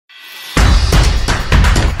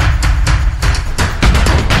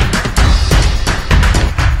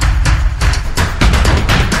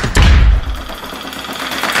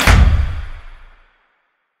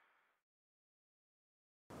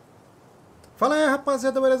Fala aí,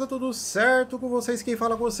 rapaziada, beleza? Tudo certo com vocês? Quem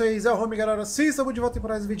fala com vocês é o Home, galera. Sim, estamos de volta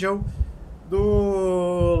para mais um vídeo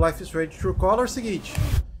do Life is Strange True Color. Seguinte,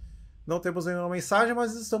 não temos nenhuma mensagem,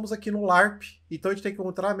 mas estamos aqui no LARP. Então a gente tem que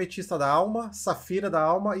encontrar a ametista da alma, safira da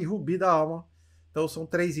alma e rubi da alma. Então são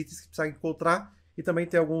 3 itens que precisa encontrar. E também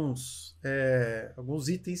tem alguns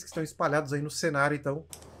itens que estão espalhados aí no cenário. Então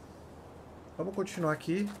vamos continuar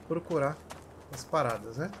aqui, procurar as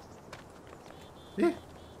paradas, né? Ih!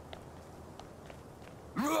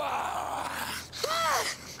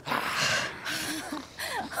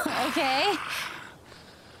 Okay.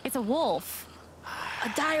 It's a wolf. A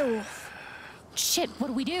direwolf. Shit, what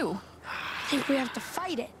do we do? I think we have to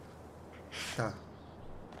fight it. Tá.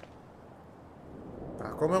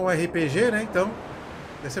 Tá, como é um RPG, né? Então,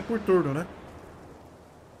 deve ser por turno, né?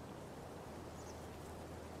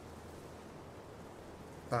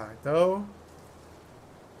 Tá, então...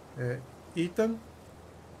 Ethan.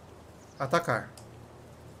 Atacar.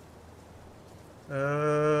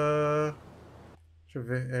 Deixa eu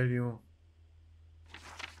ver, L1.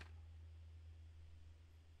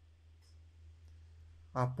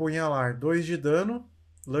 Apunhalar, 2 de dano.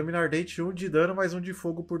 Lâmina ardente, 1 de dano, mais 1 de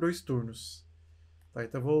fogo por 2 turnos. Tá,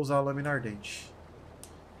 então eu vou usar a lâmina ardente.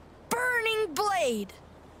 Burning blade.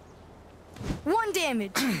 1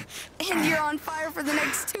 damage. And you're on fire for the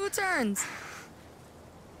next 2 turns.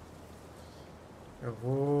 Eu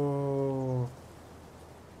vou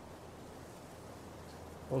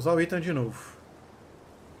usar o Ethan de novo.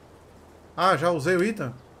 Ah, já usei o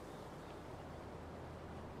Ethan?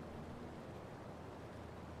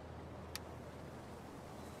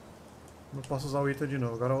 Não posso usar o Ethan de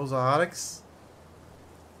novo. Agora eu vou usar a Alex.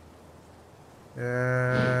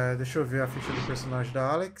 Deixa eu ver a ficha do personagem da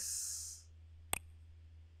Alex.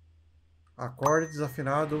 Acorde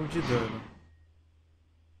desafinado, 1 de dano.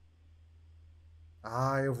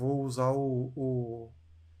 Ah, eu vou usar o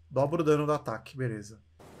dobro o dano do ataque, beleza.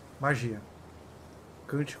 Magia.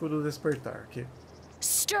 Cântico do despertar, aqui.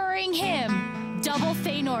 Stirring him. Double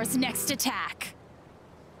Feanor's next attack.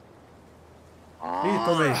 Ih,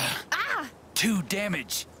 tomei. 2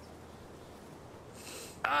 damage.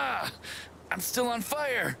 I'm still on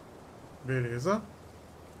fire. Beleza.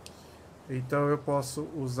 Então eu posso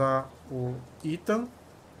usar o Ethan.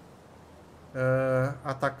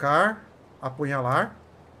 Atacar. Apunhalar.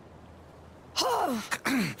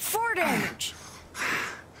 4 damage.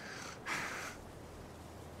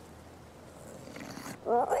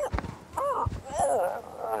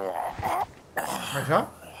 Mas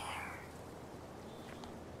já?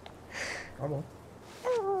 Tá bom.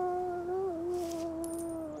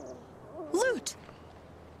 Loot.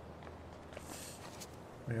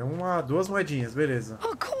 É 2 moedinhas, beleza.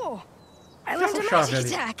 Oh, cool. I Essa learned a chave magic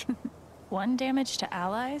ali. attack. 1 damage to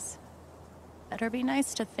allies? Better be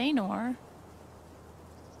nice to Thanor.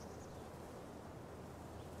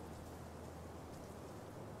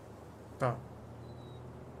 Tá.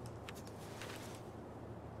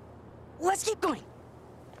 Let's keep going.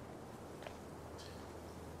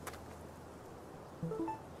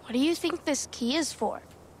 What do you think this key is for?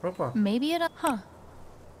 Opa. Maybe it... Huh.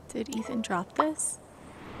 Did Ethan drop this?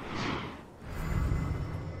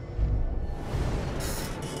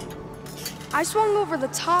 I swung over the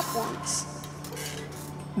top once.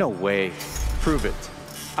 No way. Prove it.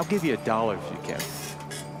 I'll give you $1 if you can.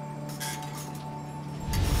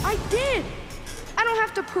 I did! I don't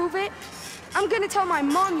have to prove it. I'm gonna tell my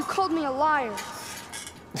mom you called me a liar.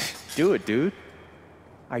 Do it, dude.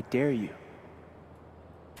 I dare you.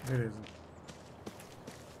 Beleza.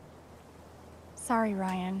 Sorry,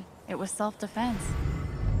 Ryan. It was self-defense.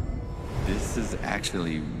 This is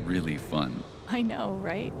actually really fun. I know,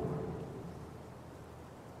 right?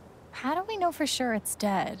 How do we know for sure it's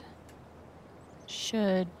dead?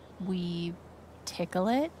 Should we tickle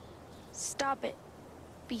it? Stop it.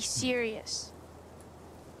 Be serious.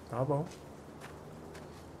 Tá bom.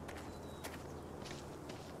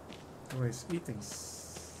 Então,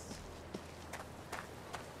 itens.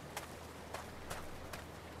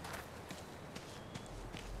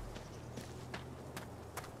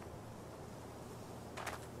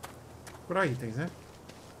 Procurar itens, né?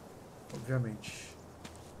 Obviamente.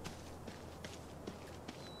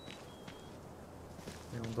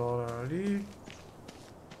 Tem $1 ali.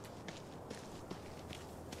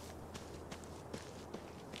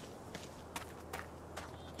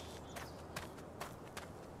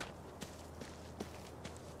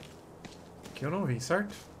 Aqui eu não vi,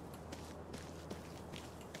 certo?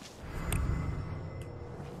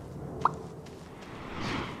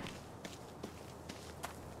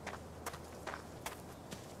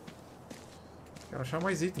 Quero achar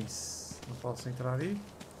mais itens. Não posso entrar ali.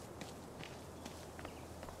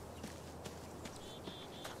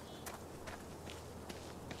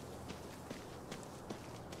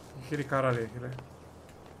 Aquele cara ali.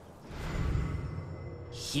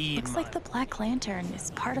 Looks like the Black Lantern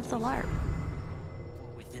is part of the LARP.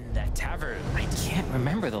 Within that tavern, I can't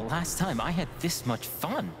remember the last time I had this much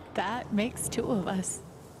fun. That makes two of us.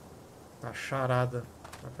 Tá charada.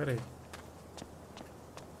 Ah, peraí.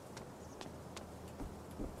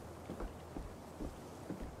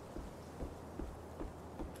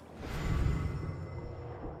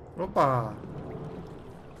 Opa!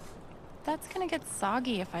 That's gonna get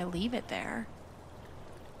soggy if I leave it there.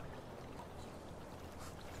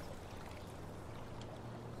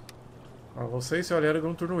 Ó, vocês se olharam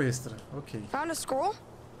um turno extra. Ok. Found a scroll?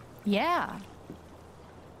 Yeah.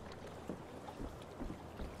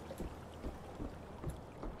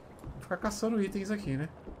 Vou ficar caçando itens aqui, né?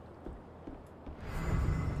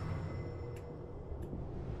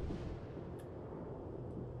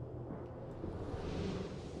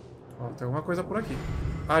 Ó, tem alguma coisa por aqui.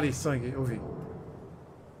 Ah, ali, sangue, eu vi.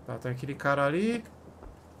 Tá, tem aquele cara ali.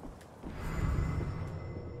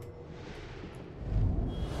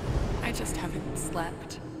 I just haven't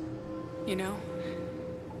slept. You know?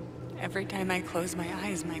 Every time I close my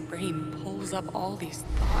eyes, my brain pulls up all these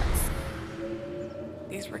thoughts.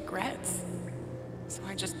 These regrets. So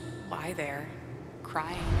I just lie there,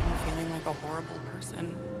 crying and feeling like a horrible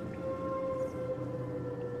person.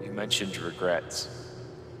 You mentioned regrets.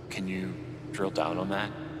 Can you drill down on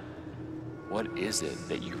that? What is it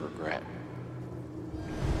that you regret?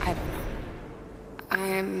 I don't know.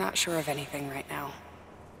 I'm not sure of anything right now.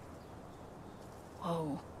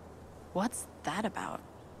 Whoa. What's that about?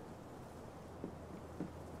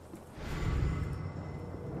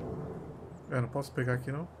 Eu não posso pegar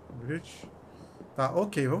aqui não. Glitch. Tá,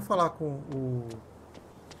 ok. Vamos falar com o...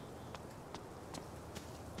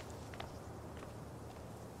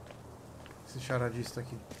 esse charadista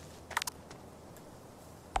aqui.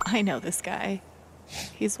 I know this guy.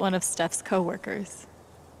 He's one of Steph's co-workers.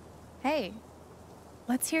 Hey,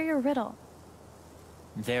 let's hear your riddle.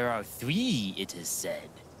 There are three, it is said.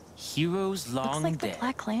 Heroes long Looks like dead. the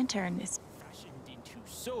Black Lantern is... Fashioned into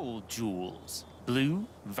soul jewels. Blue,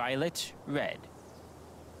 violet, red.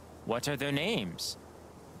 What are their names?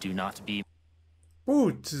 Do not be...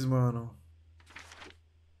 Putz, mano.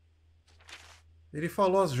 Ele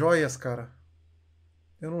falou as joias, cara.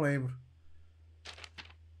 Eu não lembro.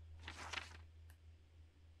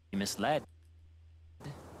 misled.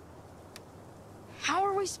 How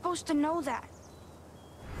are we supposed to know that?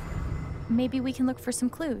 Maybe we can look for some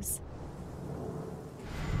clues.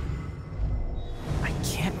 I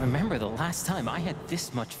can't remember the last time I had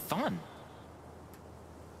this much fun.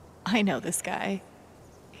 I know this guy.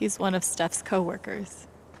 He's one of Steph's co-workers.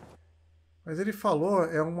 Mas ele falou,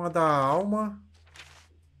 é uma da alma.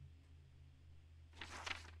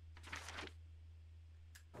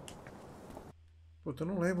 Puta, eu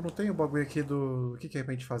não lembro, não tem o bagulho aqui do... O que é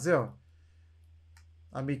pra gente fazer, ó?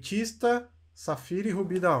 Ametista, safira e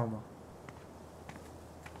rubi da alma.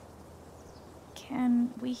 Can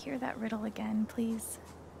we hear that riddle again, please?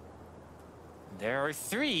 There are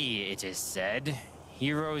three, it is said.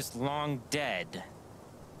 Heroes long dead.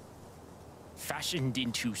 Fashioned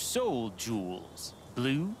into soul jewels.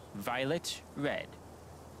 Blue, violet, red.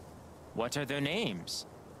 What are their names?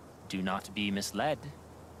 Do not be misled.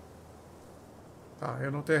 Tá,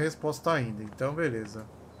 eu não tenho a resposta ainda, então beleza.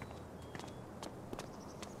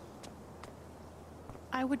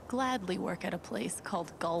 I would gladly work at a place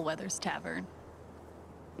called Gullweather's Tavern.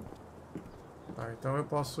 Tá, então eu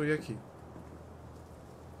posso ir aqui.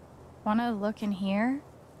 Wanna look in here?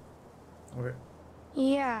 Vamos ver.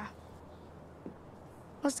 Yeah.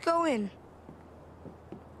 Let's go in.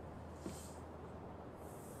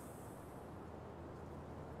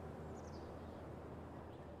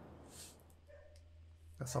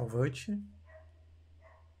 É salvante.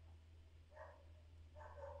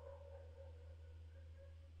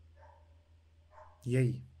 E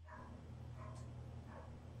aí?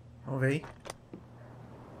 Vamos ver, hein?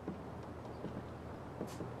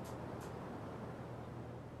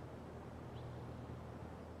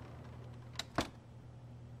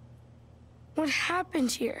 What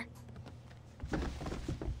happened here?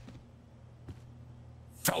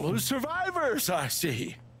 Fellow survivors, I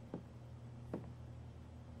see.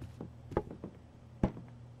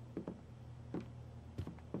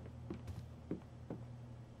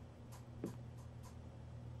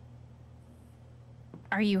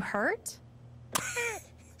 Are you hurt?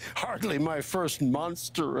 Hardly my first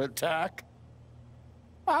monster attack.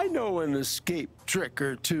 I know an escape trick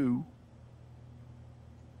or two.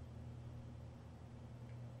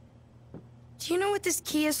 Do you know what this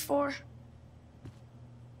key is for?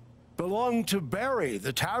 Belonged to Barry,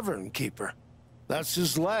 the tavern keeper. That's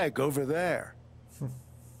his leg over there.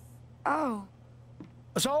 Oh.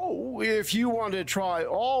 So, if you want to try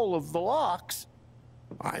all of the locks,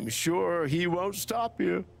 I'm sure he won't stop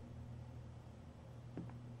you.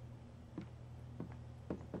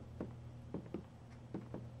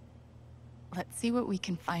 Let's see what we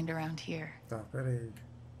can find around here. Tá, peraí.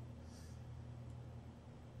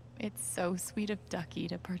 It's so sweet of Ducky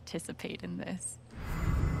to participate in this.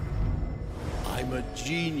 I'm a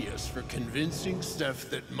genius for convincing Steph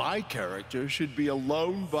that my character should be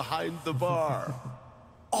alone behind the bar.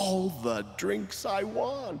 All the drinks I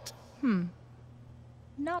want.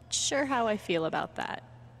 Not sure how I feel about that.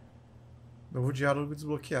 Novo diálogo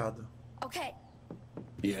desbloqueado. Okay.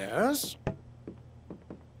 Yes?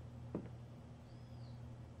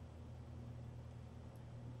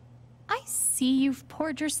 I see you've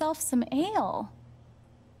poured yourself some ale.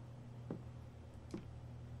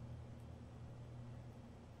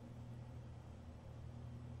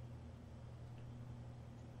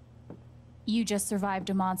 You just survived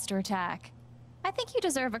a monster attack. I think you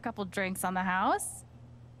deserve a couple drinks on the house.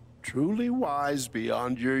 Truly wise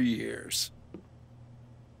beyond your years.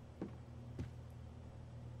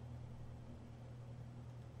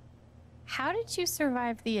 How did you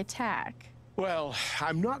survive the attack? Well,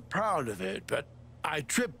 I'm not proud of it, but I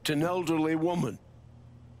tripped an elderly woman.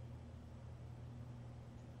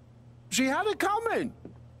 She had it coming.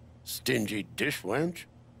 Stingy dish wench.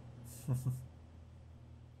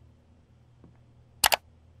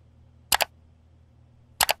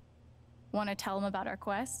 Want to tell him about our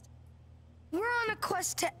quest? We're on a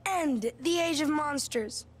quest to end the age of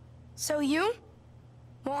monsters. So you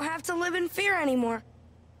won't have to live in fear anymore.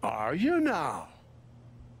 Are you now?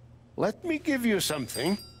 Let me give you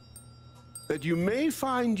something that you may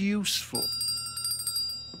find useful.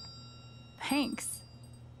 Thanks.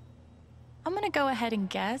 I'm gonna go ahead and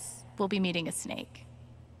guess we'll be meeting a snake.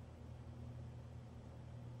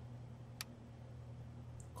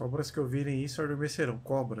 Cobras que ouvirem isso adormecerão.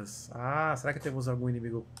 Cobras. Ah, será que temos algum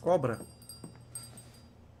inimigo cobra?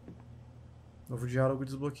 Novo diálogo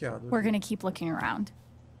desbloqueado. We're gonna keep looking around.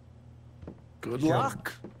 Good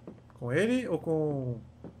luck. Com ele ou com...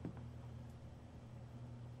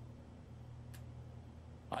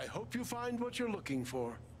 I hope you find what you're looking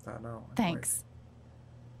for. Tá, não. Thanks.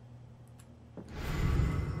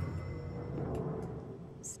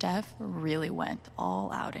 Steph really went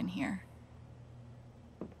all out in here.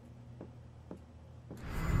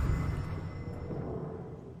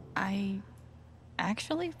 I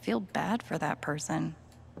actually feel bad for that person.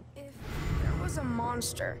 If there was a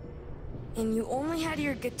monster and you only had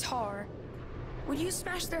your guitar, would you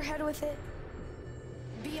smash their head with it?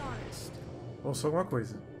 Be honest. Ouça alguma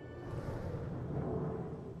coisa.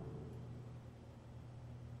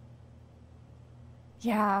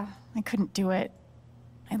 Yeah, I couldn't do it.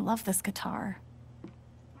 I love this guitar.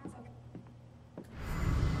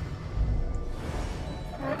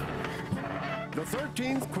 The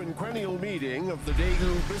 13th quinquennial meeting of the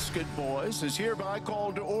Daegu Biscuit Boys is hereby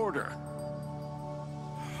called to order.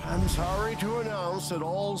 I'm sorry to announce that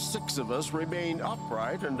all 6 of us remain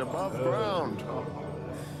upright and above ground.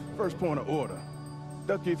 First point of order.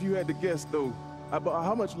 Ducky, if you had to guess, though, about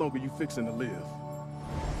how much longer you fixing to live?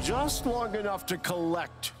 Just long enough to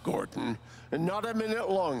collect, Gordon, and not a minute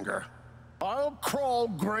longer. I'll crawl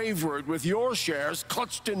graveward with your shares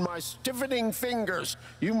clutched in my stiffening fingers.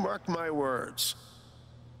 You mark my words.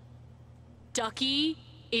 Ducky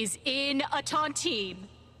is in a tontine.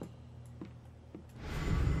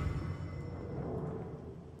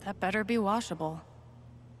 That better be washable.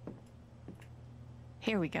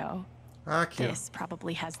 Here we go. Aqui, This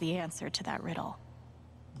probably has the answer to that riddle.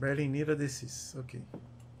 Berlinira desses. Ok.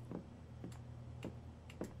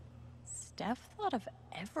 Steph thought of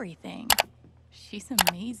everything. She's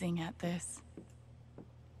amazing at this.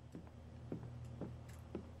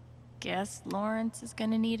 Guess Lawrence is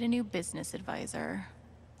gonna need a new business advisor.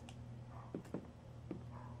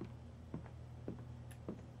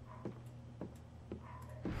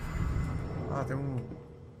 Ah, tem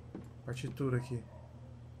partitura aqui.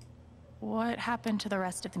 What happened to the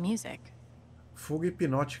rest of the music? Fuga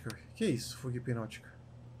hipnótica. Que isso, fuga hipnótica?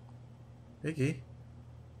 Peguei.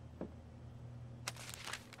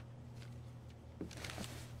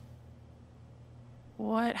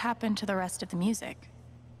 What happened to the rest of the music?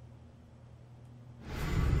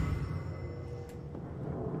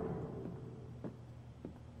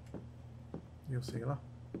 Eu sei lá.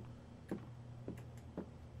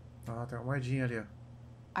 Ah, tem uma moedinha ali, ó.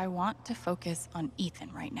 I want to focus on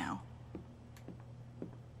Ethan right now.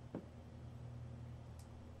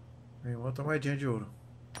 Tem outra moedinha de ouro.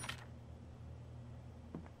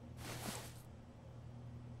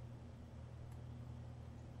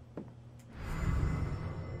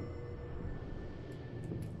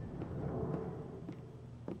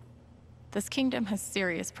 This kingdom has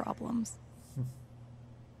serious problems.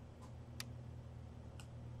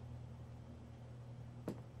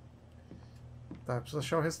 Tá, preciso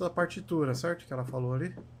achar o resto da partitura, certo? Que ela falou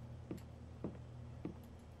ali.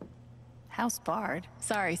 House barred.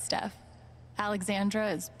 Sorry, Steph.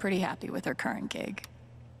 Alexandra is pretty happy with her current gig.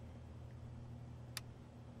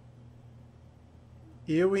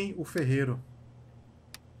 O ferreiro.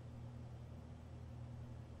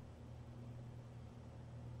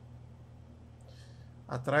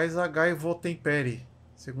 Atrás a Gaivotempere.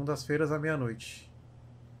 Segundas-feiras à meia-noite.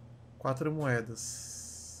 4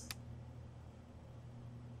 moedas.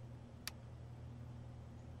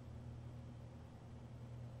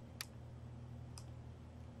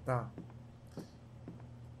 Tá.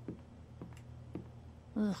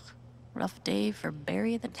 Ugh. Rough day for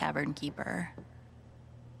Barry the Tavern Keeper.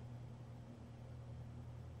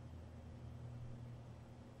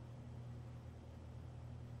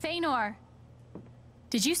 Feanor!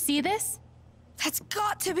 Did you see this? That's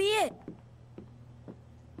got to be it!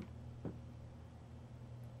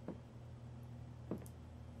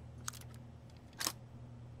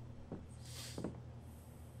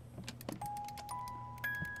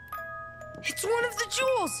 It's one of the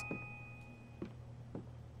jewels!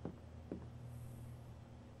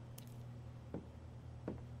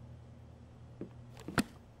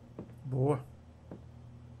 Boa.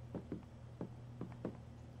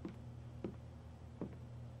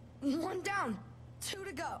 One down, 2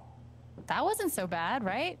 to go. That wasn't so bad,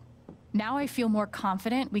 right? Now I feel more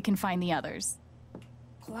confident we can find the others.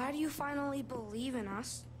 Glad you finally believe in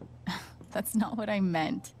us. That's not what I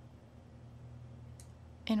meant.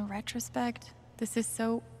 In retrospect, this is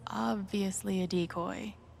so obviously a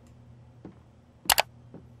decoy.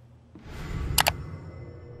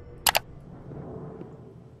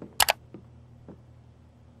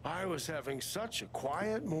 I was having such a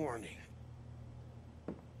quiet morning.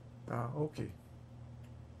 Tá, ok.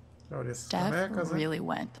 Olha essas Steph canecas, né? really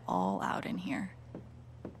went all out in here.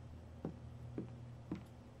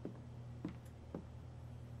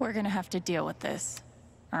 We're gonna have to deal with this,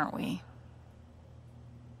 aren't we?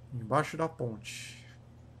 Embaixo da ponte.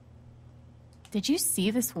 Did you see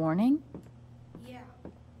this warning? Yeah.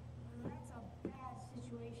 That's a bad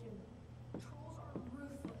situation. Trolls are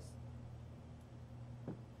ruthless.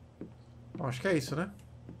 Bom, acho que é isso, né?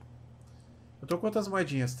 Eu tô com quantas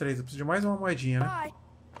moedinhas? 3. Eu preciso de mais uma moedinha, né? Bye.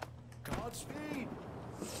 Godspeed.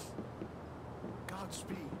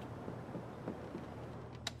 Godspeed.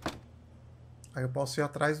 Aí eu posso ir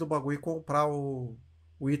atrás do bagulho e comprar o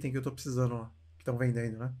item que eu tô precisando, ó. Que estão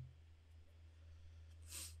vendendo, né?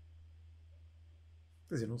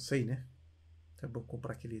 Quer dizer, não sei, né? Se é bom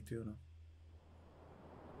comprar aquele item ou não.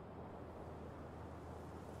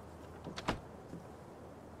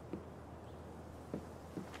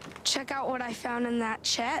 Check out what I found in that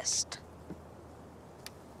chest.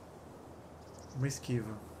 Uma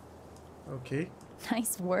esquiva. Ok.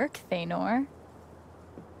 Nice work, Feanor.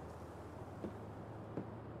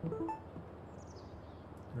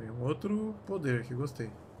 Ganhei outro poder que gostei.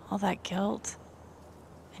 All that guilt.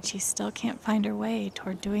 And she still can't find her way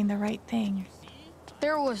toward doing the right thing.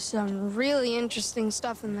 There was some really interesting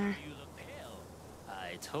stuff in there. You look pale.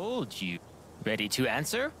 I told you. Ready to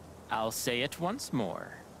answer? I'll say it once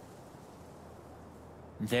more.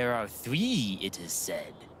 There are 3, it is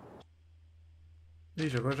said.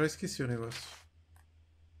 Ixi, agora já esqueci o negócio.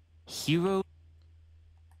 Hero.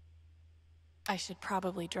 I should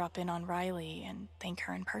probably drop in on Riley and thank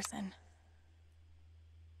her in person.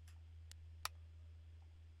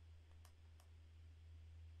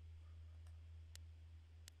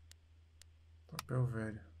 Papel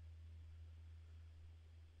velho.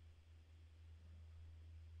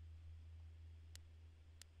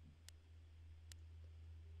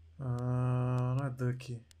 Ah, não é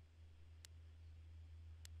Duck.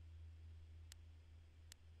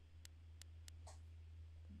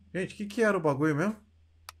 Gente, o que era o bagulho mesmo?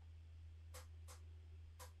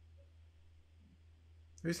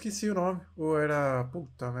 Eu esqueci o nome. Ou era...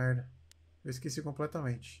 Puta merda. Eu esqueci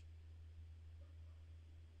completamente.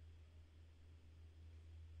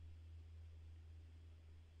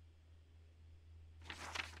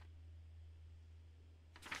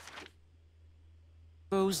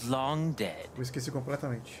 Heroes long dead. Eu esqueci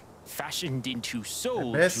completamente. Fashioned into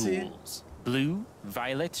soul Bessie. jewels. Blue,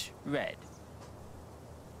 violet, red.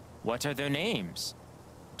 What are their names?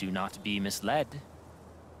 Do not be misled.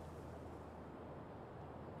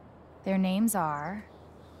 Their names are...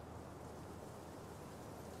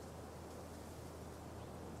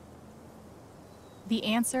 The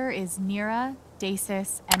answer is Nira,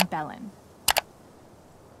 Dacis, and Belen.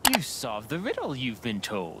 You solved the riddle you've been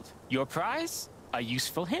told. Your prize? A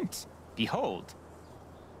useful hint. Behold.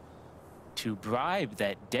 To bribe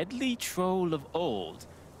that deadly troll of old,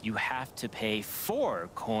 you have to pay 4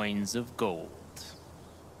 coins of gold.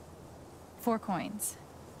 4 coins.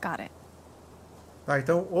 Got it. Tá,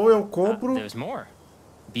 então ou eu compro... There's more.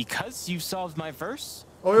 Because you solved my verse,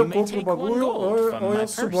 ou eu compro o bagulho ou eu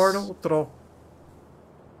suborno o troll.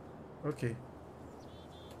 Ok.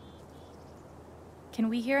 Can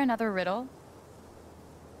we hear another riddle?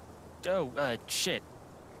 Oh, shit.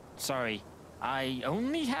 Sorry. I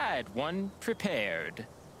only had one prepared.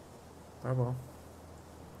 Tá bom.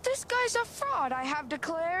 This guy's a fraud, I have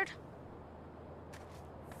declared.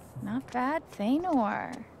 Not bad,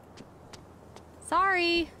 Thanor.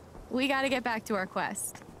 Sorry. We gotta get back to our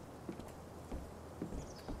quest.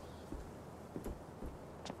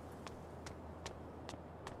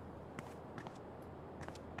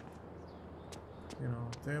 Aqui não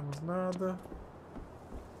temos nada.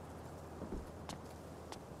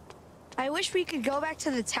 I wish we could go back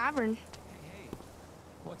to the tavern. Hey,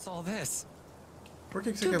 what's all this? Por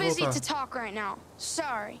que você Too quer busy voltar? to talk right now.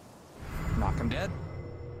 Sorry. Knock him dead?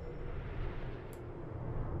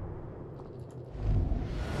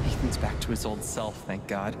 Ethan's back to his old self, thank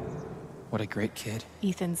God. What a great kid.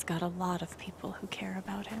 Ethan's got a lot of people who care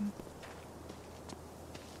about him.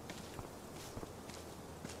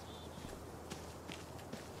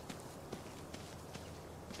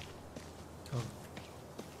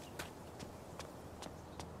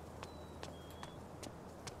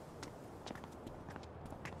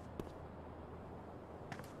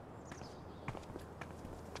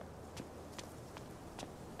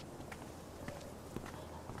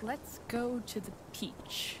 Let's go to the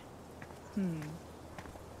peach.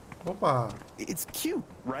 Opa! It's cute,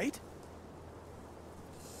 right?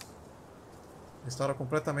 Restaura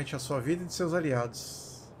completamente a sua vida e de seus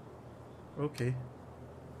aliados. Ok.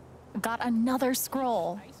 Got another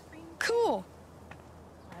scroll. Cool.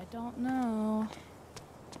 I don't know.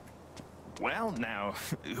 Well, now,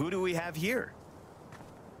 who do we have here?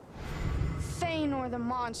 Thanor the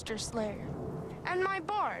Monster Slayer. And my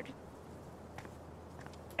bard.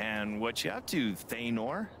 And what you up to,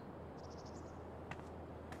 Thanor?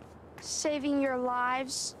 Saving your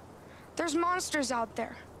lives. There's monsters out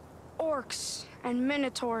there. Orcs and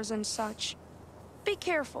minotaurs and such. Be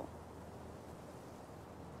careful.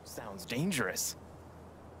 Sounds dangerous.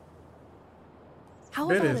 How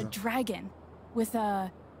about a Beleza. dragon with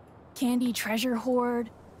a candy treasure hoard,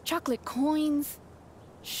 chocolate coins,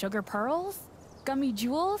 sugar pearls, gummy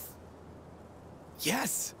jewels?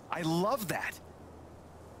 Yes, I love that.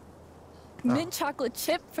 Mint chocolate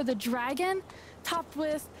chip for the dragon, topped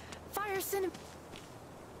with fire cinnamon.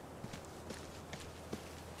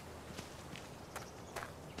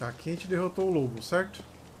 Tá, aqui a gente derrotou o lobo, certo?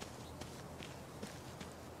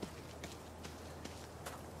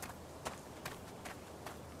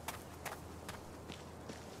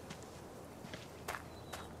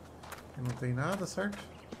 Aqui não tem nada, certo?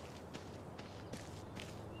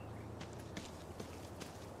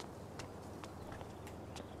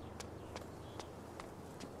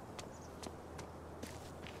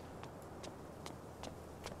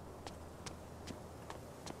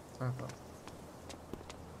 Ah, tá.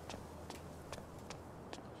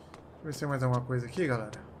 Deixa eu ver se tem mais alguma coisa aqui,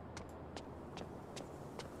 galera.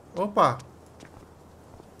 Opa!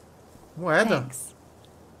 Moeda! Thanks.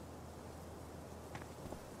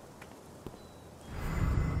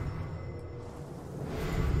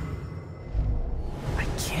 I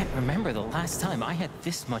can't remember the last time I had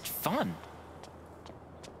this much fun.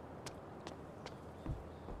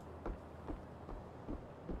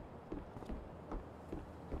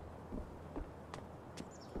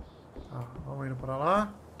 Tá, vamos indo pra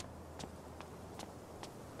lá.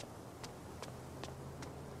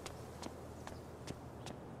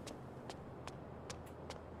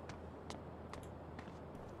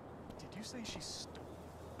 Did you say she stole?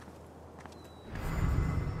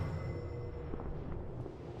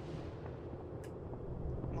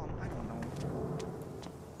 Mom, I don't know.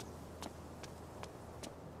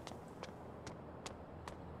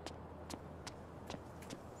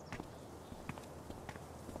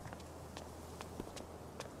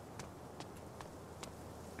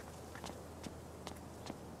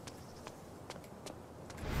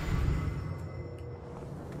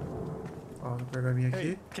 Ó, no pergaminho aqui.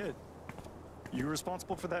 Hey, kid. You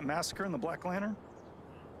responsible for that massacre in the Black Lantern?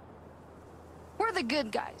 We're the good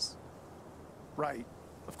guys. Right.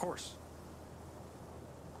 Of course.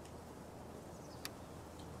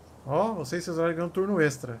 Ó, vocês usaram ganham um turno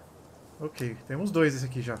extra. Ok, temos 2 esse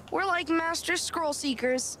aqui já. We're like master scroll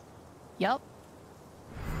seekers. Yup.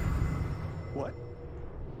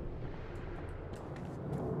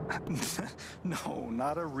 No,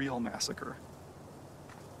 not a real massacre.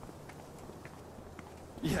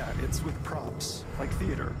 Yeah, it's with props, like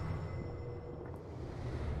theater.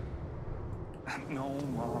 No,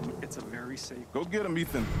 Mom, it's a very safe... Go get him,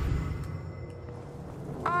 Ethan.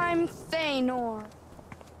 I'm Thanor.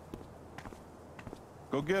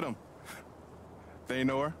 Go get him.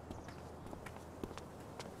 Thanor.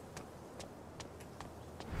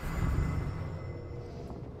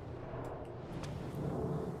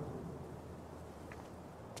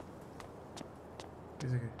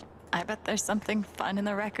 I bet there's something fun in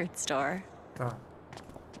the record store. Tá.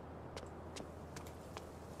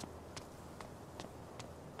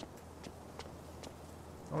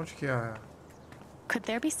 Onde que é? Could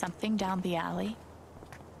there be something down the alley?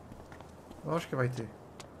 Lógico que vai ter.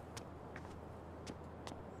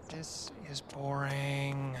 This is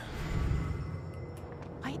boring.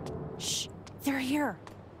 Wait, shh, they're here.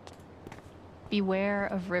 Beware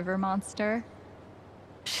of river monster.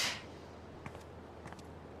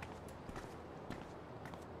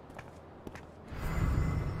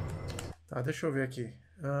 Tá, deixa eu ver aqui.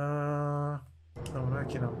 Não, não é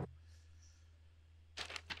aqui não.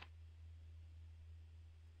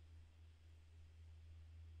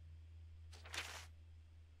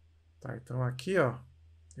 Tá, então aqui, ó.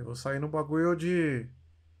 Eu vou sair no bagulho de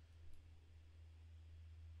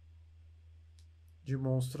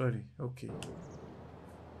monstro ali. Ok.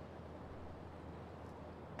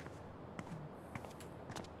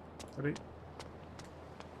 Peraí.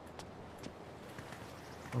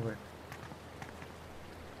 Vamos ver.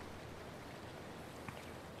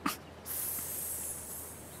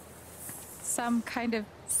 Some kind of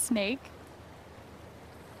snake?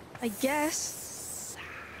 I guess.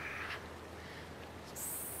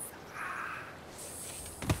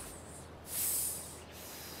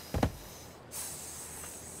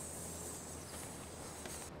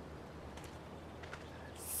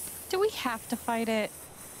 Do we have to fight it?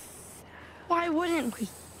 Why wouldn't we?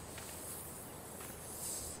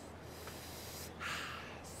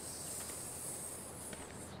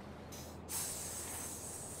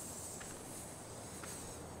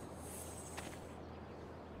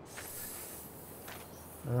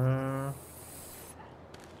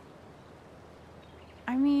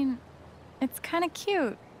 I mean, it's kind of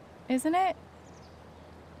cute, isn't it?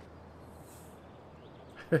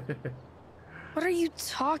 What are you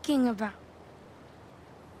talking about?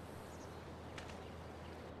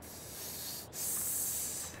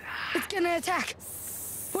 It's gonna attack.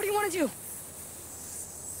 What do you want to do?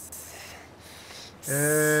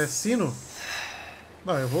 Sino?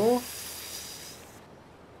 Não, eu vou...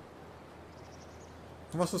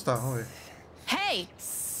 Vamos assustar, vamos ver. Hey!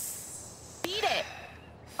 Beat it!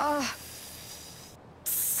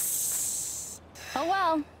 Oh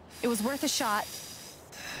well, it was worth a shot.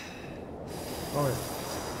 Vamos ver.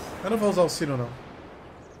 Eu não vou usar o sino, não.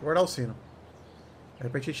 Vou guardar o sino. De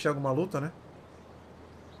repente a gente tem alguma luta, né?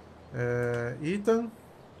 Ethan.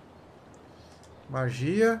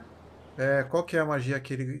 Magia. Qual que é a magia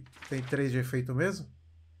que ele tem 3 de efeito mesmo?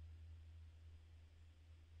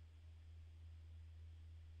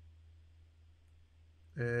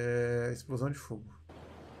 Explosão de fogo.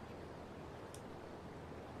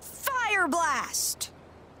 Fire blast!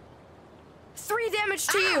 3 damage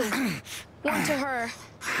to you. 1 to her.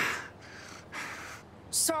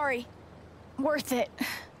 Sorry. Worth it.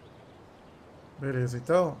 Beleza,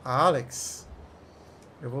 então, a Alex.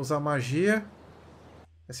 Eu vou usar magia.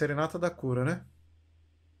 É Serenata da Cura, né?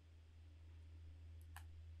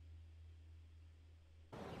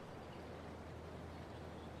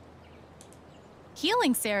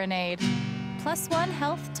 Healing Serenade. +1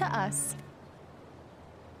 health to us.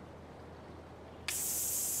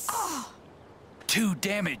 2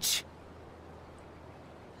 damage.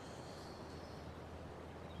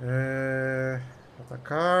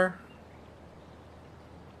 Atacar.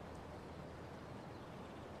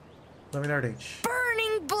 Lâmina ardente.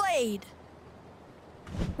 Burning blade.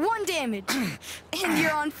 1 damage. And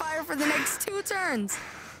you're on fire for the next 2 turns.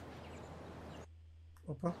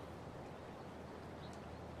 Opa.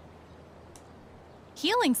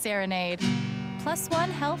 Healing Serenade. +1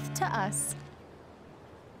 health to us.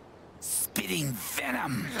 Spitting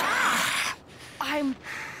venom. I'm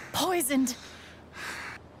poisoned.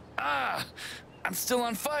 I'm still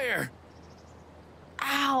on fire.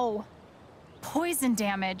 Ow. Poison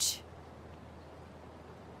damage.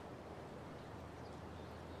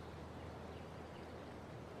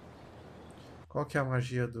 Qual que é a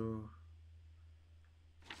magia do...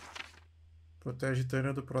 Protege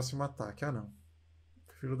Tânia do próximo ataque. Ah, não.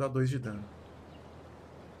 Prefiro dar 2 de dano.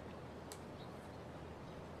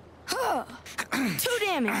 2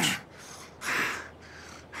 damage.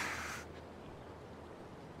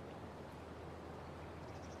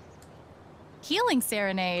 Healing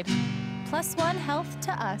serenade. +1 health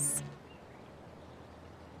to us.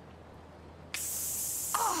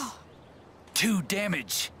 2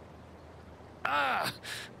 damage. Ah,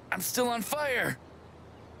 I'm still on fire.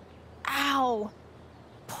 Ow!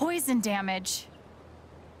 Poison damage.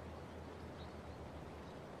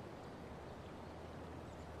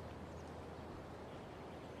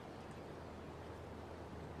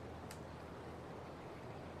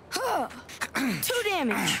 Huh. 2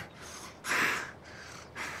 damage.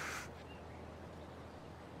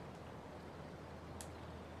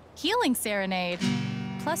 Healing serenade.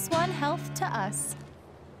 +1 health to us.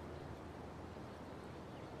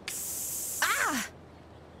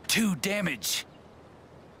 2 damage.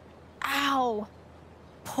 Ow!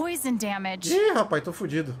 Poison damage. Ih, rapaz, tô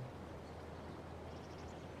fudido.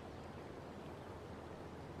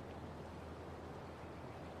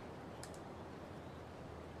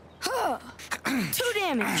 Huh. 2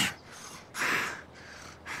 damage.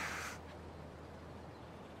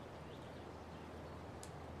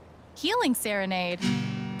 Healing serenade.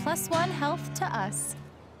 +1 health to us.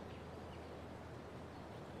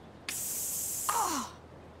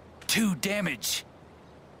 2 damage.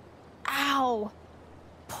 Ow!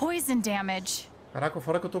 Poison damage. Caraca,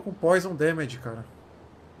 fora que eu tô com poison damage, cara.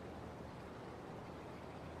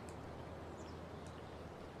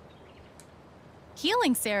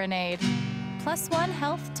 Healing serenade. +1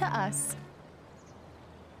 health to us.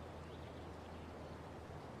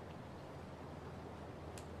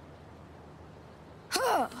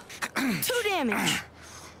 Huh. 2 damage.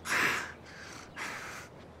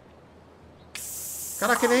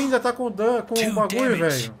 Caraca, ele ainda tá com o bagulho,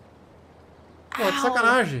 velho. Pô, de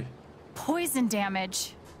sacanagem. Poison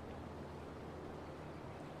damage.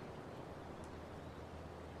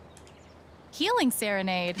 Healing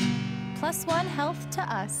serenade. +1 health to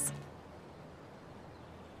us.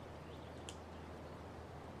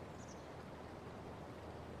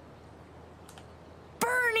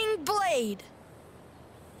 Burning blade.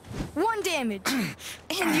 1 damage.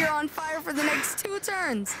 And you're on fire for the next 2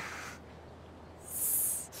 turns.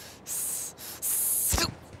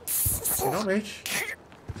 Finalmente.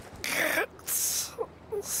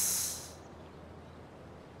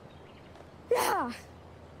 Yeah.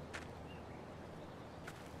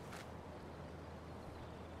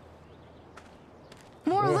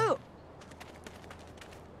 More loot.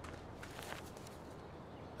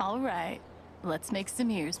 All right. Let's make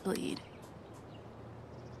some ears bleed.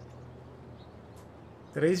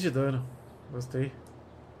 3 de dano. Gostei.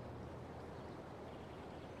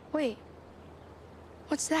 Wait.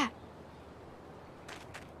 What's that?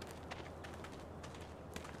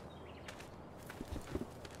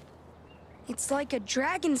 It's like a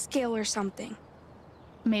dragon scale or something.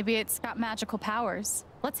 Maybe it's got magical powers.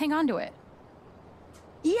 Let's hang on to it.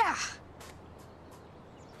 Yeah.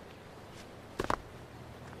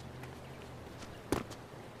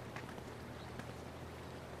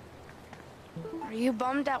 Are you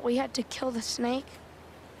bummed that we had to kill the snake?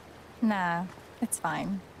 Nah, it's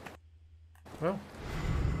fine. Well.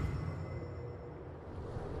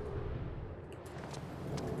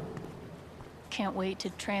 Can't wait to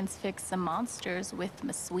transfix some monsters with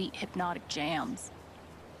my sweet hypnotic jams.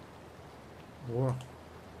 Boa.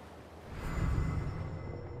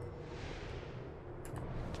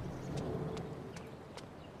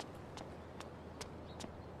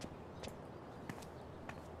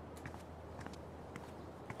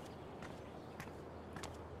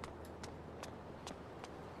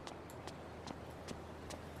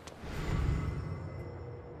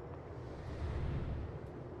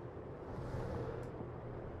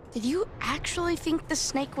 Did you actually think the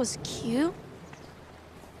snake was cute?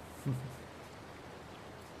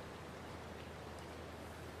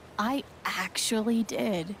 I actually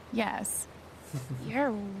did, yes.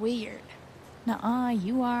 You're weird. Nuh-uh,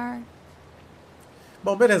 you are.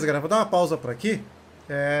 Bom, beleza, galera. Vou dar uma pausa por aqui.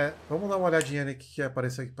 Vamos dar uma olhadinha no que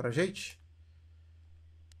apareceu aqui pra gente.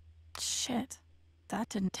 Shit, that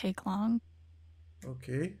didn't take long.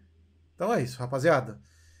 Ok. Então é isso, rapaziada.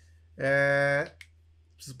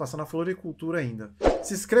 Preciso passar na floricultura ainda.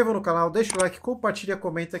 Se inscreva no canal, deixa o like, compartilha,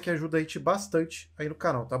 comenta que ajuda a gente bastante aí no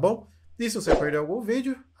canal, tá bom? E se você perdeu algum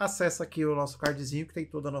vídeo, acessa aqui o nosso cardzinho que tem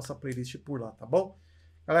toda a nossa playlist por lá, tá bom?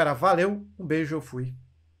 Galera, valeu, um beijo, eu fui.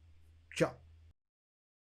 Tchau.